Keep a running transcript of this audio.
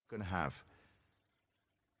can have.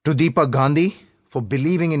 To Deepak Gandhi for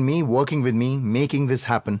believing in me, working with me, making this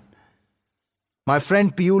happen. My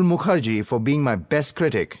friend Piyul Mukherjee for being my best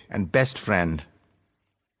critic and best friend.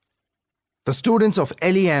 The students of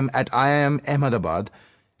LEM at IIM Ahmedabad,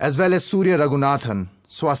 as well as Surya Raghunathan,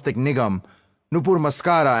 Swastik Nigam, Nupur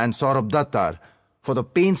Maskara and Saurabh Dattar for the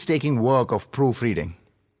painstaking work of proofreading.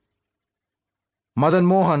 Madan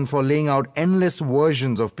Mohan for laying out endless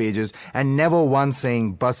versions of pages and never once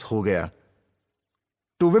saying "Bas ho gaya."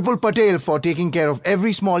 To Vipul Patel for taking care of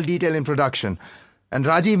every small detail in production, and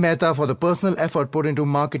Rajiv Mehta for the personal effort put into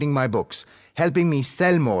marketing my books, helping me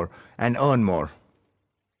sell more and earn more.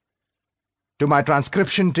 To my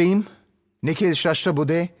transcription team, Nikhil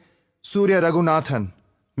Shashtrabuddhe, Surya Raghunathan,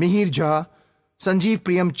 Mihir Jha, Sanjeev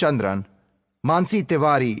Priyam Chandran, Mansi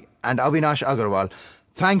Tiwari and Avinash Agarwal,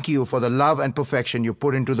 thank you for the love and perfection you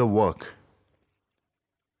put into the work.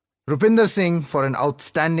 Rupinder Singh for an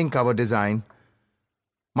outstanding cover design.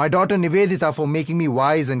 My daughter Nivedita for making me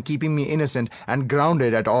wise and keeping me innocent and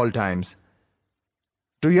grounded at all times.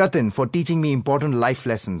 To Yatin for teaching me important life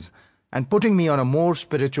lessons and putting me on a more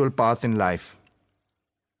spiritual path in life.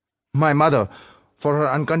 My mother for her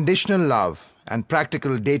unconditional love and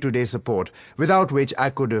practical day-to-day support, without which I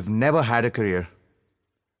could have never had a career.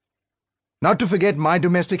 Not to forget my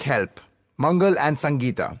domestic help, Mangal and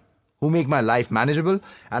Sangeeta, who make my life manageable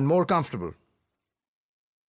and more comfortable.